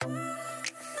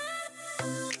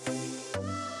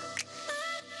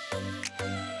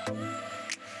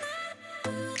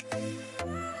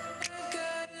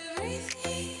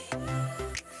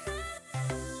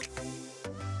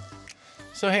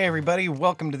So, hey everybody,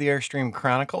 welcome to the Airstream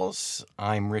Chronicles.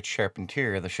 I'm Rich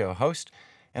Charpentier, the show host.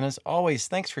 And as always,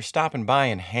 thanks for stopping by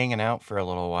and hanging out for a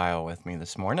little while with me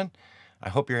this morning. I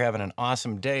hope you're having an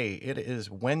awesome day. It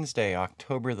is Wednesday,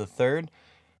 October the 3rd,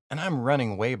 and I'm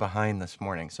running way behind this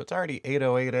morning. So it's already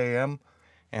 8:08 a.m.,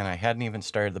 and I hadn't even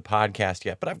started the podcast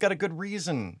yet. But I've got a good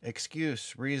reason,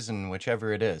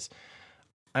 whichever it is.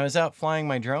 I was out flying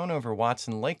my drone over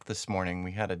Watson Lake this morning.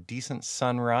 We had a decent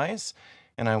sunrise,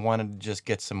 and I wanted to just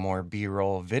get some more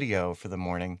B-roll video for the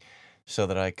morning so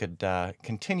that I could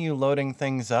continue loading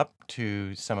things up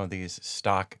to some of these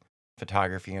stock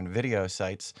photography and video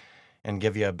sites and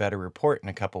give you a better report in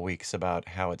a couple weeks about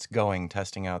how it's going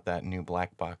testing out that new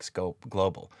Black Box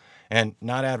Global. And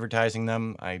not advertising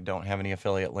them. I don't have any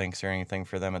affiliate links or anything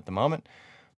for them at the moment,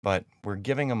 but we're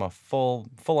giving them a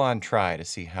full-on try to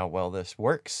see how well this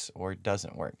works or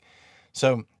doesn't work.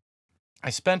 So I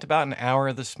spent about an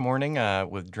hour this morning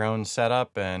with drone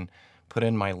setup and put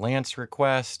in my Lance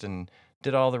request and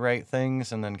did all the right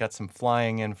things, and then got some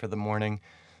flying in for the morning.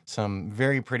 Some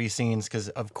very pretty scenes because,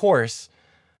 of course,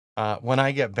 when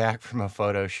I get back from a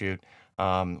photo shoot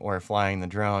or flying the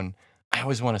drone, I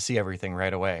always want to see everything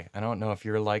right away. I don't know if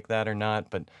you're like that or not,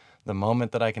 but the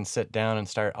moment that I can sit down and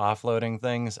start offloading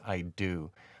things, I do.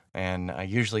 And I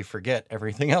usually forget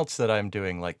everything else that I'm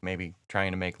doing, like maybe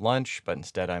trying to make lunch, but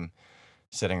instead I'm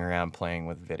sitting around playing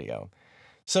with video.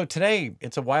 So today,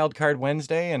 it's a Wild Card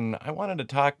Wednesday, and I wanted to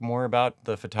talk more about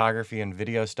the photography and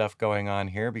video stuff going on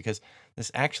here because this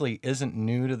actually isn't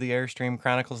new to the Airstream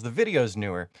Chronicles. The video's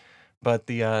newer, but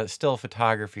the still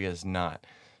photography is not.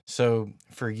 So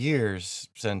for years,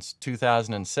 since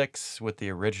 2006, with the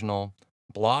original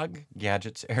blog,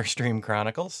 Gadgets Airstream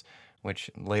Chronicles, which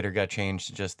later got changed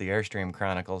to just the Airstream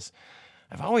Chronicles,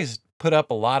 I've always put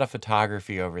up a lot of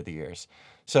photography over the years.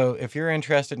 So if you're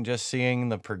interested in just seeing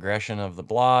the progression of the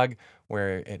blog,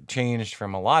 where it changed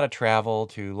from a lot of travel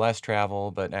to less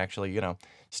travel, but actually,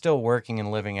 still working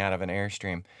and living out of an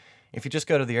Airstream, if you just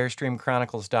go to the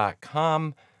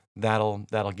airstreamchronicles.com,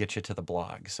 that'll get you to the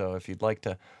blog. So if you'd like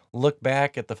to look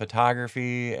back at the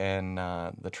photography and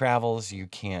the travels, you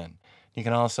can. You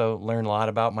can also learn a lot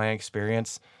about my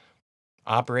experience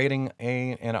operating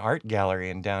an art gallery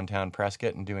in downtown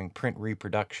Prescott and doing print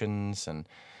reproductions and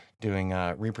doing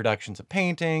reproductions of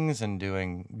paintings and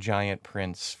doing giant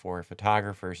prints for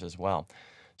photographers as well.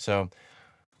 So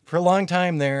for a long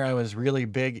time there, I was really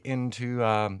big into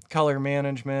color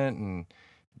management and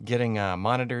getting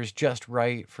monitors just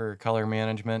right for color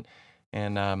management.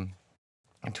 And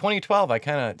in 2012, I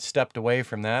kind of stepped away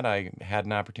from that. I had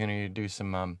an opportunity to do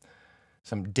some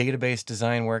database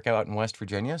design work out in West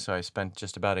Virginia. So I spent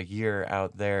just about a year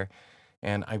out there,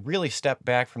 and I really stepped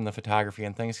back from the photography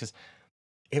and things because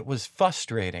it was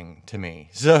frustrating to me.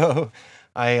 So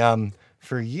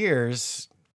for years,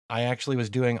 I actually was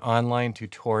doing online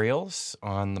tutorials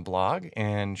on the blog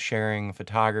and sharing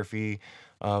photography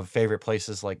of favorite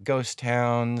places like ghost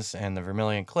towns and the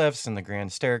Vermilion Cliffs and the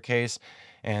Grand Staircase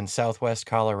and Southwest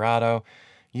Colorado.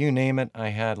 You name it, I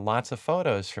had lots of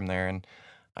photos from there. And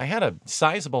I had a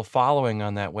sizable following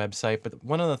on that website, but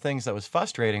one of the things that was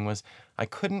frustrating was I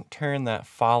couldn't turn that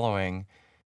following,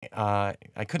 I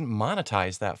couldn't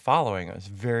monetize that following. It was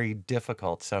very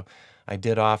difficult. So I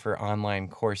did offer online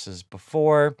courses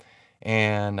before,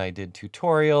 and I did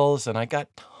tutorials, and I got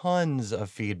tons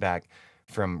of feedback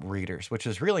from readers, which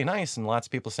is really nice. And lots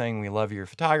of people saying, we love your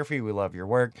photography, we love your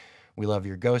work, we love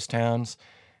your ghost towns.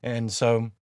 And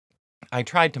so I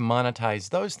tried to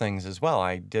monetize those things as well.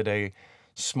 I did a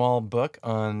small book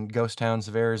on ghost towns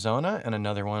of Arizona and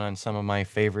another one on some of my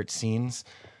favorite scenes,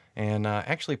 and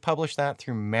actually published that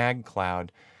through MagCloud.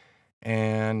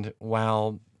 And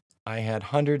while I had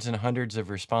hundreds and hundreds of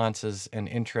responses and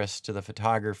interest to the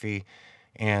photography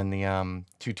and the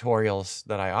tutorials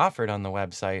that I offered on the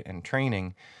website and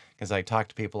training, because I talked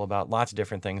to people about lots of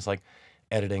different things like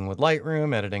editing with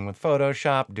Lightroom, editing with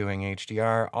Photoshop, doing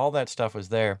HDR, all that stuff was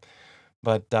there.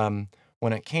 But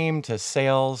when it came to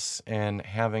sales and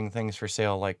having things for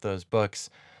sale like those books,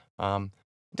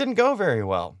 didn't go very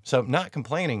well. So not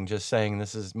complaining, just saying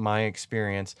this is my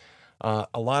experience.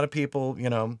 A lot of people,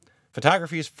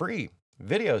 photography is free,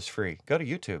 video is free. Go to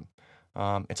YouTube.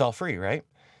 It's all free, right?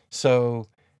 So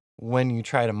when you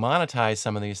try to monetize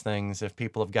some of these things, if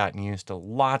people have gotten used to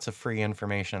lots of free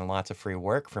information and lots of free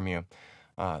work from you,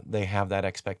 they have that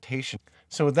expectation.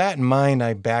 So with that in mind,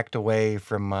 I backed away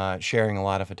from sharing a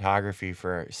lot of photography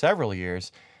for several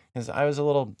years, because I was a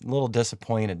little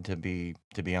disappointed to be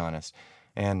honest.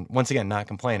 And once again, not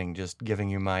complaining, just giving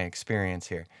you my experience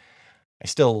here. I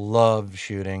still love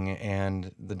shooting,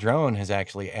 and the drone has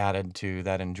actually added to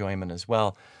that enjoyment as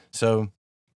well. So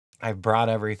I've brought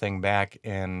everything back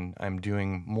and I'm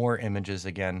doing more images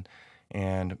again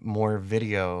and more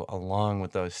video along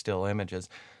with those still images.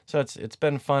 So it's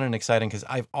been fun and exciting because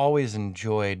I've always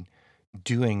enjoyed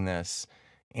doing this.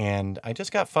 And I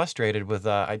just got frustrated with,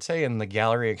 I'd say in the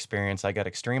gallery experience, I got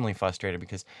extremely frustrated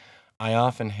because I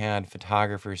often had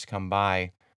photographers come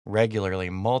by regularly,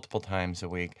 multiple times a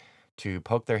week, to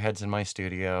poke their heads in my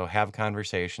studio, have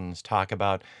conversations, talk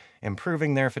about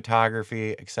improving their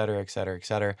photography, et cetera, et cetera, et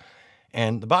cetera.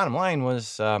 And the bottom line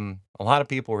was a lot of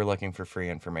people were looking for free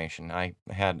information. I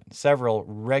had several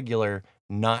regular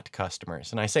not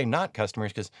customers. And I say not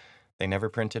customers because they never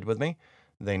printed with me,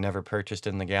 they never purchased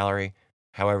in the gallery.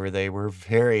 However, they were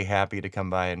very happy to come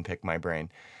by and pick my brain.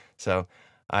 So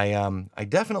I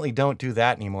definitely don't do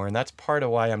that anymore. And that's part of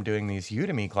why I'm doing these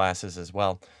Udemy classes as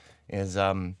well, is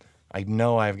I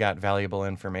know I've got valuable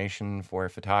information for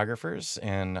photographers,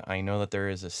 and I know that there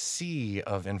is a sea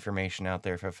of information out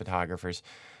there for photographers,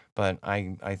 but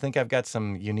I think I've got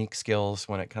some unique skills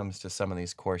when it comes to some of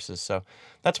these courses. So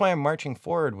that's why I'm marching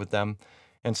forward with them.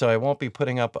 And so I won't be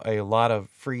putting up a lot of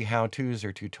free how-tos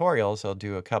or tutorials. I'll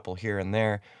do a couple here and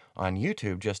there on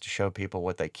YouTube just to show people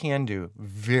what they can do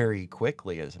very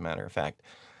quickly, as a matter of fact.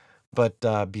 But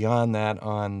beyond that,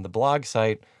 on the blog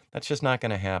site, that's just not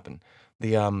going to happen.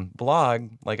 The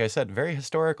blog, like I said, very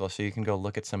historical, so you can go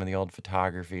look at some of the old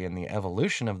photography and the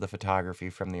evolution of the photography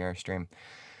from the Airstream.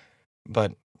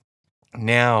 But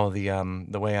now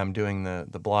the way I'm doing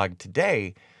the blog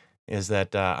today is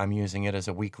that I'm using it as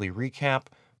a weekly recap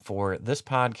for this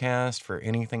podcast, for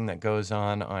anything that goes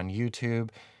on YouTube,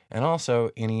 and also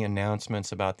any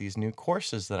announcements about these new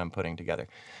courses that I'm putting together.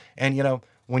 And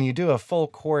when you do a full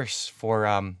course for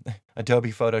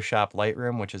Adobe Photoshop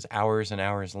Lightroom, which is hours and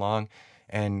hours long,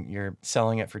 and you're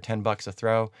selling it for $10 a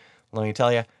throw, let me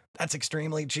tell you, that's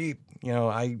extremely cheap.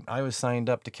 I was signed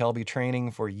up to Kelby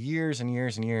Training for years and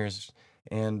years and years,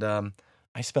 and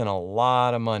I spent a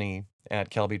lot of money at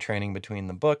Kelby Training between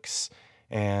the books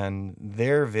and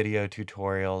their video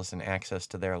tutorials and access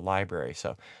to their library.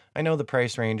 So I know the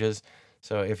price ranges.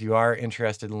 So if you are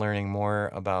interested in learning more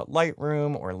about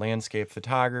Lightroom or landscape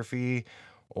photography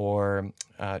or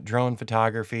drone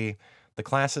photography, the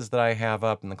classes that I have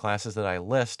up and the classes that I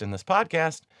list in this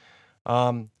podcast,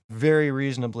 very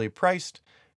reasonably priced,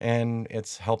 and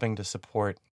it's helping to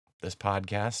support this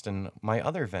podcast and my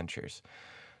other ventures.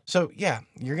 So, yeah,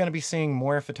 you're going to be seeing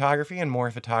more photography and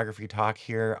more photography talk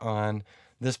here on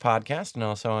this podcast and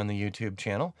also on the YouTube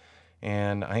channel.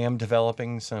 And I am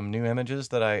developing some new images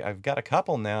that I've got a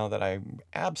couple now that I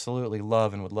absolutely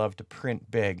love and would love to print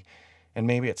big. And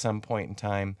maybe at some point in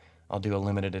time, I'll do a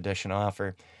limited edition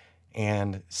offer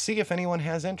and see if anyone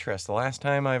has interest. The last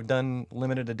time I've done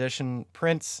limited edition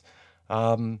prints,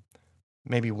 um,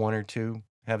 maybe one or two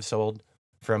have sold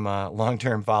from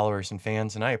long-term followers and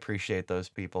fans, and I appreciate those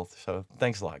people. So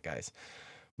thanks a lot, guys.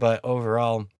 But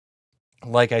overall,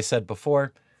 like I said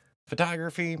before,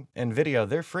 photography and video,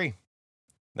 they're free.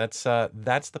 That's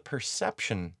the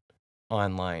perception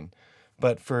online.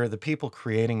 But for the people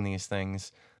creating these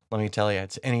things, let me tell you,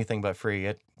 it's anything but free.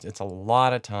 It's a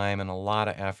lot of time and a lot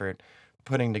of effort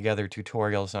putting together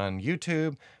tutorials on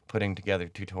YouTube, putting together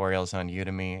tutorials on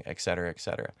Udemy, et cetera, et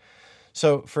cetera.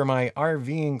 So for my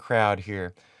RVing crowd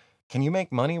here, can you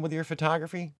make money with your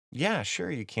photography? Yeah,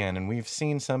 sure you can. And we've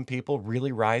seen some people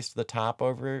really rise to the top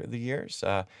over the years.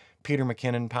 Peter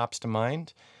McKinnon pops to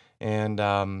mind, and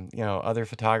other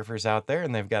photographers out there,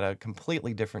 and they've got a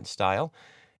completely different style,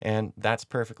 and that's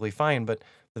perfectly fine. But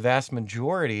the vast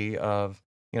majority of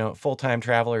full-time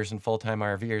travelers and full-time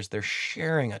RVers, they're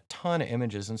sharing a ton of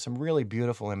images and some really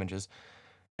beautiful images,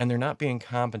 and they're not being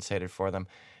compensated for them.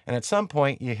 And at some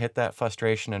point, you hit that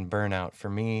frustration and burnout.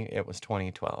 For me, it was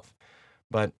 2012.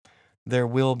 But there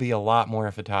will be a lot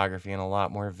more photography and a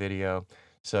lot more video.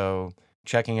 So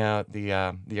checking out the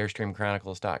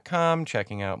airstreamchronicles.com,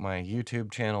 checking out my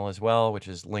YouTube channel as well, which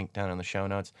is linked down in the show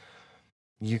notes.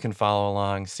 You can follow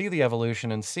along, see the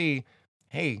evolution, and see,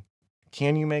 hey,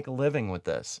 can you make a living with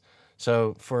this?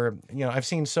 So I've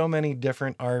seen so many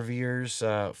different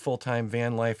RVers, full-time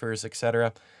van lifers,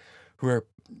 etc., who are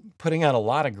putting out a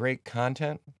lot of great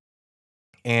content,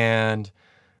 and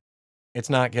it's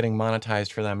not getting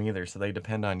monetized for them either. So they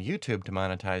depend on YouTube to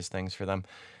monetize things for them.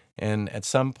 And at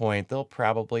some point, they'll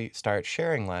probably start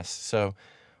sharing less. So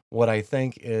what I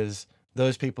think is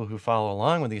those people who follow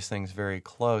along with these things very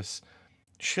close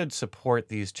should support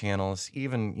these channels,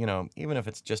 even if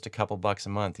it's just a couple bucks a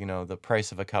month, the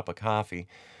price of a cup of coffee.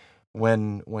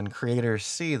 When creators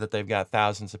see that they've got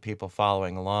thousands of people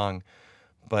following along,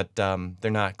 but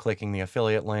they're not clicking the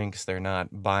affiliate links, they're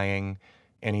not buying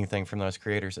anything from those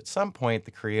creators. At some point,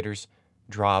 the creators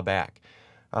draw back.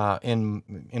 In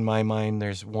my mind,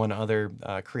 there's one other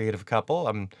creative couple.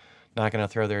 I'm not going to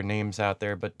throw their names out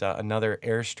there, but another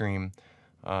Airstream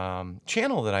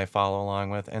channel that I follow along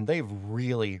with, and they've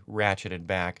really ratcheted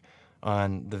back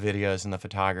on the videos and the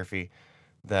photography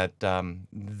that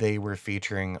they were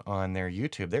featuring on their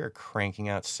YouTube. They were cranking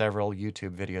out several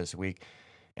YouTube videos a week,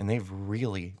 and they've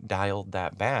really dialed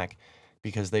that back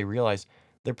because they realize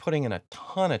they're putting in a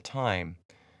ton of time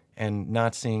and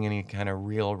not seeing any kind of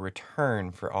real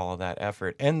return for all of that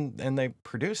effort. And they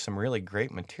produce some really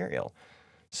great material.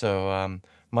 So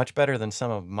much better than some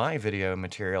of my video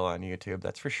material on YouTube,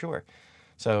 that's for sure.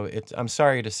 So I'm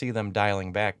sorry to see them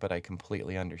dialing back, but I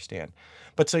completely understand.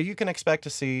 But so you can expect to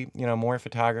see, more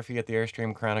photography at the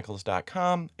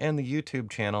airstreamchronicles.com and the YouTube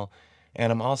channel.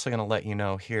 And I'm also going to let you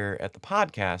know here at the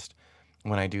podcast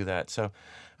when I do that. So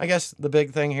I guess the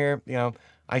big thing here,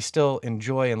 I still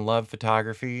enjoy and love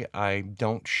photography. I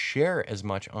don't share as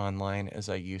much online as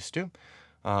I used to.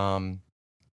 Um,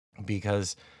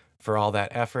 because for all that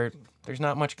effort, there's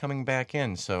not much coming back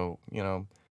in. So,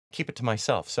 keep it to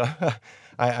myself. So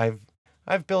I, I've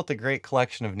I've built a great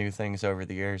collection of new things over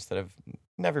the years that have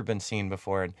never been seen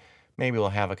before, and maybe we'll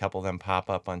have a couple of them pop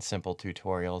up on simple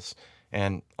tutorials.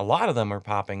 And a lot of them are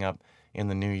popping up in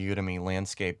the new Udemy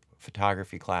landscape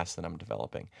photography class that I'm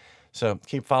developing. So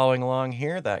keep following along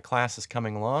here. That class is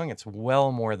coming along. It's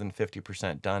well more than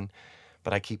 50% done,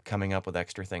 but I keep coming up with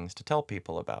extra things to tell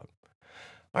people about.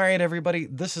 All right, everybody,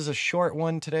 this is a short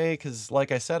one today because,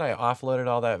 like I said, I offloaded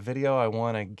all that video. I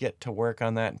want to get to work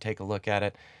on that and take a look at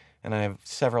it. And I have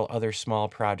several other small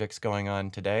projects going on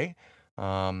today.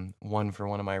 One for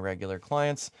one of my regular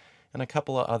clients, and a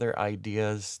couple of other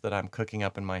ideas that I'm cooking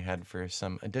up in my head for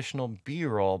some additional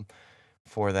B-roll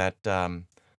for that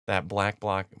Black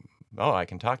Block. Oh, I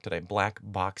can talk today. Black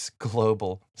Box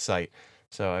Global site.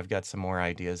 So I've got some more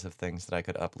ideas of things that I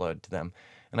could upload to them.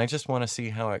 And I just want to see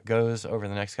how it goes over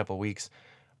the next couple of weeks,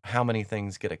 how many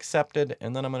things get accepted,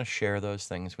 and then I'm going to share those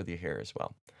things with you here as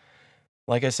well.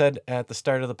 Like I said at the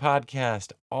start of the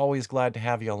podcast, always glad to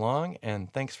have you along, and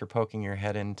thanks for poking your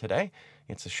head in today.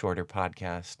 It's a shorter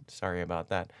podcast. Sorry about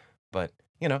that. But,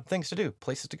 things to do,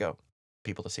 places to go,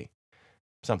 people to see,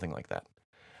 something like that.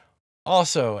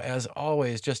 Also, as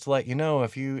always, just to let you know,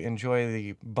 if you enjoy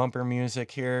the bumper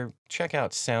music here, check out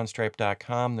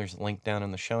soundstripe.com. There's a link down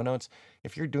in the show notes.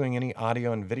 If you're doing any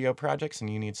audio and video projects and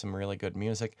you need some really good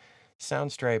music,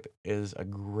 Soundstripe is a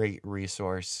great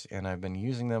resource, and I've been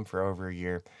using them for over a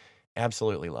year.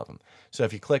 Absolutely love them. So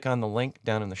if you click on the link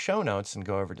down in the show notes and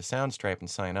go over to Soundstripe and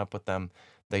sign up with them,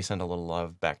 they send a little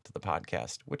love back to the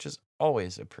podcast, which is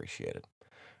always appreciated.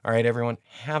 All right, everyone,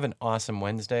 have an awesome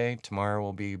Wednesday. Tomorrow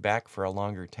we'll be back for a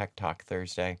longer Tech Talk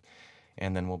Thursday,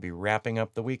 and then we'll be wrapping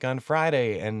up the week on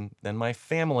Friday, and then my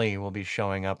family will be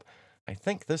showing up, I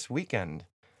think, this weekend.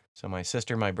 So my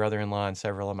sister, my brother-in-law, and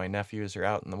several of my nephews are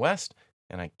out in the West,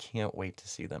 and I can't wait to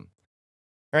see them.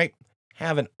 All right,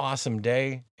 have an awesome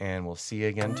day, and we'll see you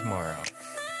again tomorrow.